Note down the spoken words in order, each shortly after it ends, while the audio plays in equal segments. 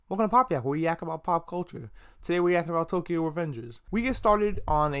Welcome to Pop Yak, where we yak about pop culture. Today we're yakking about Tokyo Revengers. We get started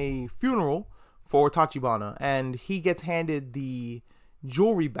on a funeral for Tachibana, and he gets handed the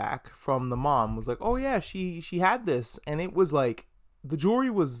jewelry back from the mom. It was like, oh yeah, she had this, and it was like, the jewelry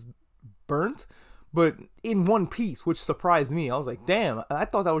was burnt, but in one piece, which surprised me. I was like, damn, I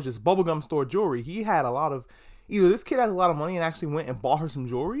thought that was just bubblegum store jewelry. He had a lot of, either this kid had a lot of money and actually went and bought her some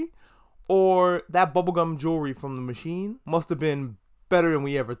jewelry, or that bubblegum jewelry from the machine must have been better than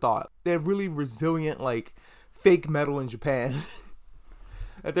we ever thought. They're really resilient, like, fake metal in Japan.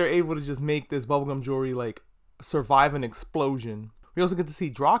 That they're able to just make this bubblegum jewelry, like, survive an explosion. We also get to see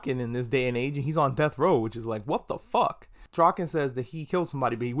Draken in this day and age, and he's on death row, which is like, what the fuck? Draken says that he killed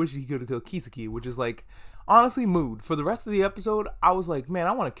somebody, but he wishes he could have killed Kiseki, which is like, honestly, mood. For the rest of the episode, I was like, man,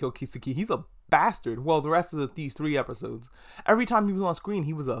 I want to kill Kiseki. He's a bastard. Well, the rest of these 3 episodes, every time he was on screen,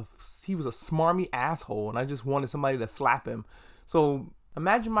 he was a smarmy asshole, and I just wanted somebody to slap him. So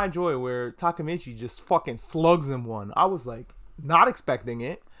imagine my joy where Takemichi just fucking slugs him one. I was like, not expecting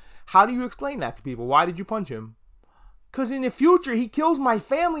it. How do you explain that to people? Why did you punch him? Because in the future, he kills my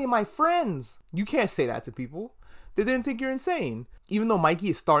family and my friends. You can't say that to people. They didn't think you're insane. Even though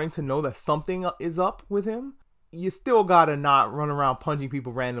Mikey is starting to know that something is up with him, you still gotta not run around punching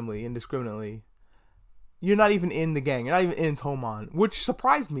people randomly, indiscriminately. You're not even in the gang. You're not even in Tomon, which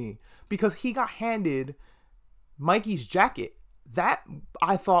surprised me because he got handed Mikey's jacket. That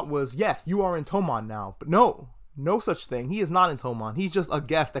I thought was, yes, you are in Tomon now. But no such thing. He is not in Tomon. He's just a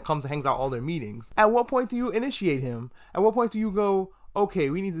guest that comes and hangs out all their meetings. At what point do you initiate him? At what point do you go, okay,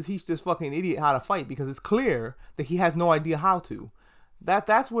 we need to teach this fucking idiot how to fight because it's clear that he has no idea how to.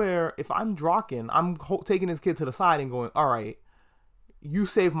 That's where, if I'm Draken, I'm taking this kid to the side and going, all right, you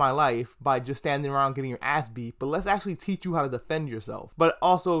saved my life by just standing around getting your ass beat, but let's actually teach you how to defend yourself. But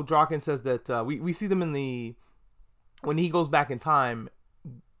also, Draken says that we see them in the... When he goes back in time,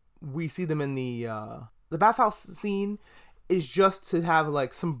 we see them in the bathhouse scene is just to have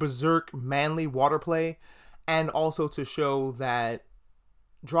like some berserk manly water play, and also to show that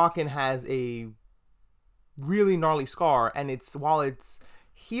Draken has a really gnarly scar, and while it's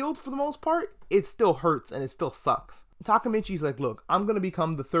healed for the most part, it still hurts and it still sucks. Takemichi's like, look, I'm gonna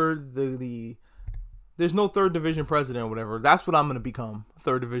become there's no 3rd division president or whatever. That's what I'm going to become,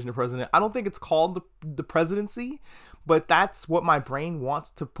 3rd division president. I don't think it's called the presidency, but that's what my brain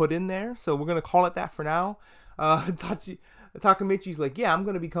wants to put in there. So we're going to call it that for now. Takemichi's like, yeah, I'm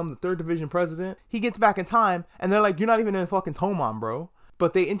going to become the 3rd division president. He gets back in time, and they're like, you're not even in fucking Tomon, bro.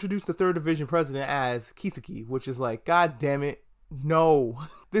 But they introduced the 3rd division president as Kiseki, which is like, god damn it. No,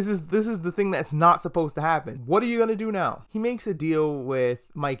 this is the thing that's not supposed to happen. What are you gonna do now? He makes a deal with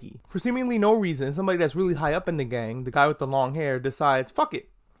Mikey. For seemingly no reason, somebody that's really high up in the gang, the guy with the long hair, decides, fuck it,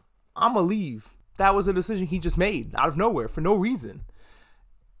 I'ma leave. That was a decision he just made out of nowhere for no reason.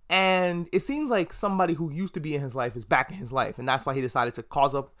 And it seems like somebody who used to be in his life is back in his life, and that's why he decided to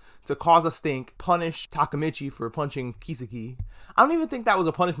cause a stink, punish Takemichi for punching Kiseki. I don't even think that was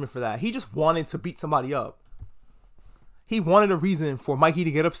a punishment for that. He just wanted to beat somebody up. He wanted a reason for Mikey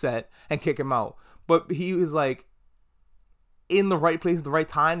to get upset and kick him out. But he was like in the right place at the right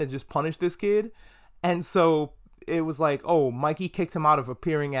time to just punish this kid. And so it was like, oh, Mikey kicked him out of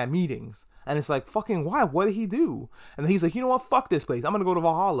appearing at meetings. And it's like, fucking why? What did he do? And then he's like, you know what? Fuck this place. I'm going to go to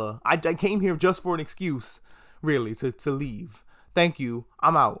Valhalla. I came here just for an excuse, really, to leave. Thank you.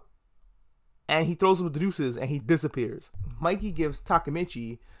 I'm out. And he throws up the deuces and he disappears. Mikey gives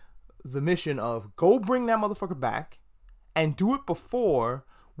Takemichi the mission of go bring that motherfucker back. And do it before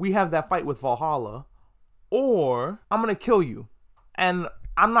we have that fight with Valhalla, or I'm going to kill you. And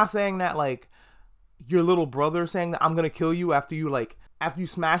I'm not saying that like your little brother saying that I'm going to kill you after you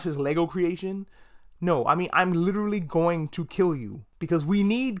smash his Lego creation. No, I mean, I'm literally going to kill you because we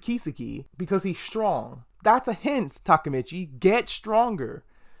need Kiseki because he's strong. That's a hint, Takemichi. Get stronger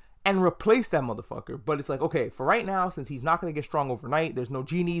and replace that motherfucker. But it's like, okay, for right now, since he's not going to get strong overnight, there's no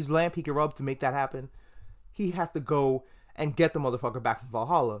genie's lamp he can rub to make that happen. He has to go and get the motherfucker back from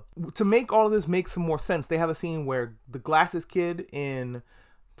Valhalla. To make all of this make some more sense, they have a scene where the glasses kid in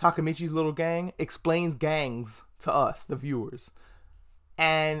Takemichi's little gang explains gangs to us, the viewers,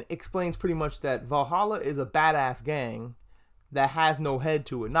 and explains pretty much that Valhalla is a badass gang that has no head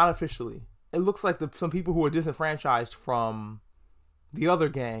to it, not officially. It looks like some people who are disenfranchised from the other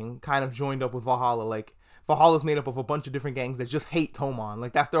gang kind of joined up with Valhalla. Like, Valhalla's made up of a bunch of different gangs that just hate Tomon.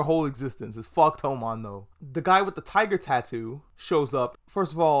 Like, that's their whole existence, is fuck Tomon, though. The guy with the tiger tattoo shows up.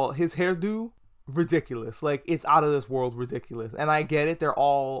 First of all, his hairdo, ridiculous. Like, it's out of this world ridiculous. And I get it, they're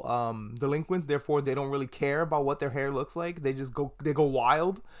all delinquents, therefore they don't really care about what their hair looks like. They go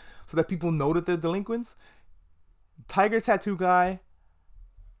wild so that people know that they're delinquents. Tiger tattoo guy,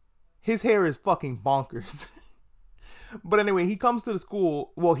 His hair is fucking bonkers. But anyway, he comes to the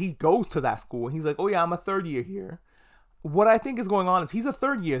school. Well, he goes to that school. And he's like, oh yeah, I'm a third year here. What I think is going on is he's a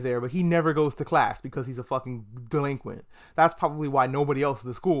third year there, but he never goes to class because he's a fucking delinquent. That's probably why nobody else in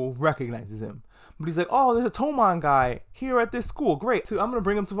the school recognizes him. But he's like, oh, there's a Toman guy here at this school. Great. So I'm going to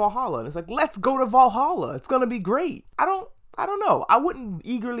bring him to Valhalla. And it's like, let's go to Valhalla. It's going to be great. I don't know. I wouldn't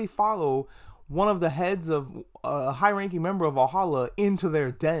eagerly follow one of the heads of a high-ranking member of Valhalla into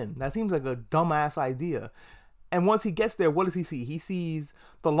their den. That seems like a dumbass idea. And once he gets there, what does he see? He sees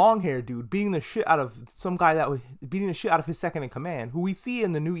the long-haired dude beating the shit out of some guy that was beating the shit out of his second in command, who we see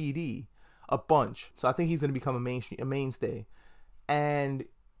in the new ED a bunch. So I think he's going to become a mainstay. And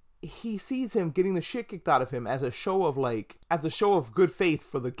he sees him getting the shit kicked out of him as a show of good faith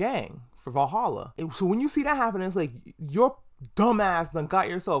for the gang, for Valhalla. So when you see that happen, it's like, your dumbass done got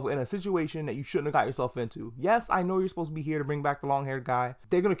yourself in a situation that you shouldn't have got yourself into. Yes, I know you're supposed to be here to bring back the long-haired guy.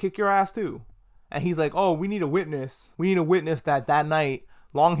 They're going to kick your ass too. And he's like, oh, we need a witness. We need a witness that night,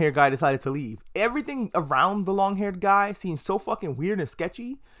 long-haired guy decided to leave. Everything around the long-haired guy seems so fucking weird and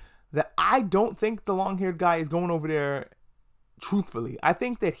sketchy that I don't think the long-haired guy is going over there truthfully. I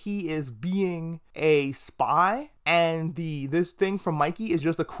think that he is being a spy, and this thing from Mikey is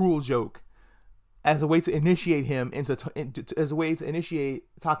just a cruel joke as a way to initiate him as a way to initiate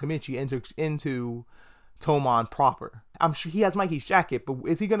Takemichi into Toman proper. I'm sure he has Mikey's jacket, but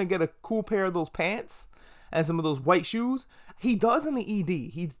is he going to get a cool pair of those pants and some of those white shoes? He does in the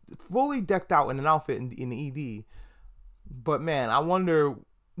ED. He's fully decked out in an outfit in the ED. But man, I wonder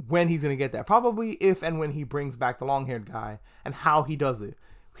when he's going to get that. Probably if and when he brings back the long-haired guy and how he does it.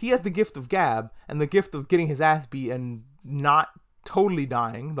 He has the gift of gab and the gift of getting his ass beat and not totally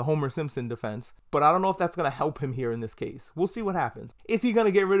dying, the Homer Simpson defense. But I don't know if that's going to help him here in this case. We'll see what happens. Is he going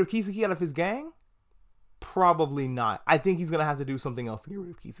to get rid of Kiseki out of his gang? Probably not. I think he's going to have to do something else to get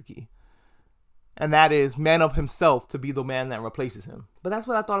rid of Kiseki. And that is man up himself to be the man that replaces him. But that's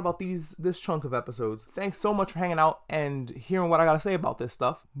what I thought about this chunk of episodes. Thanks so much for hanging out and hearing what I got to say about this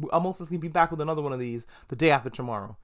stuff. I'll most likely be back with another one of these the day after tomorrow.